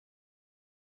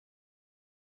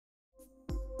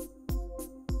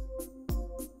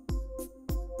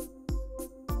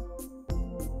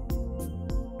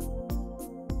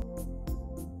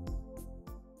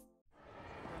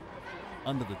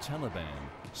Under the Taliban,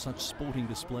 such sporting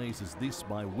displays as this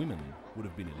by women would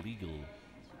have been illegal.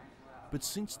 But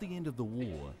since the end of the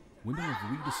war, women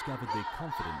have rediscovered their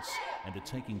confidence and are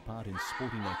taking part in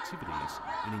sporting activities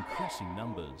in increasing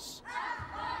numbers.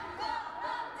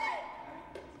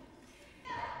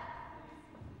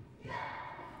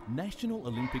 National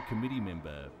Olympic Committee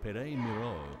member Pere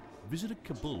Miro visited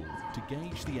Kabul to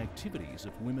gauge the activities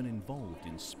of women involved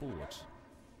in sport.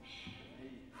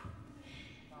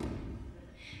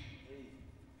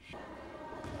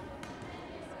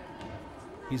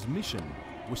 His mission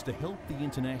was to help the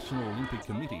International Olympic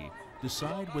Committee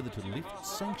decide whether to lift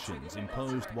sanctions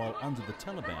imposed while under the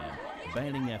Taliban,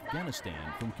 banning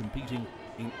Afghanistan from competing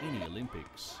in any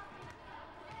Olympics.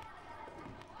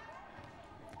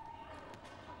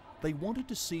 They wanted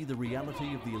to see the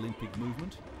reality of the Olympic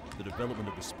movement, the development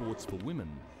of the sports for women,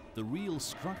 the real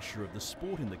structure of the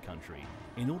sport in the country,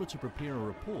 in order to prepare a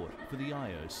report for the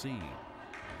IOC.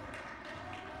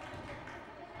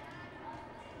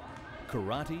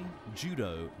 Karate,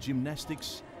 judo,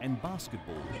 gymnastics and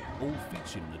basketball all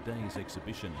featured in the day's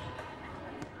exhibition.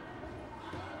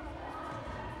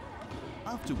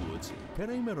 Afterwards,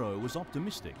 Pere Miro was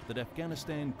optimistic that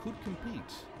Afghanistan could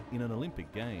compete in an Olympic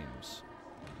Games.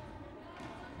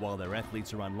 While their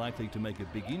athletes are unlikely to make a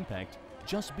big impact,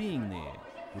 just being there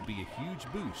would be a huge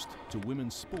boost to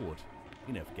women's sport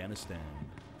in Afghanistan.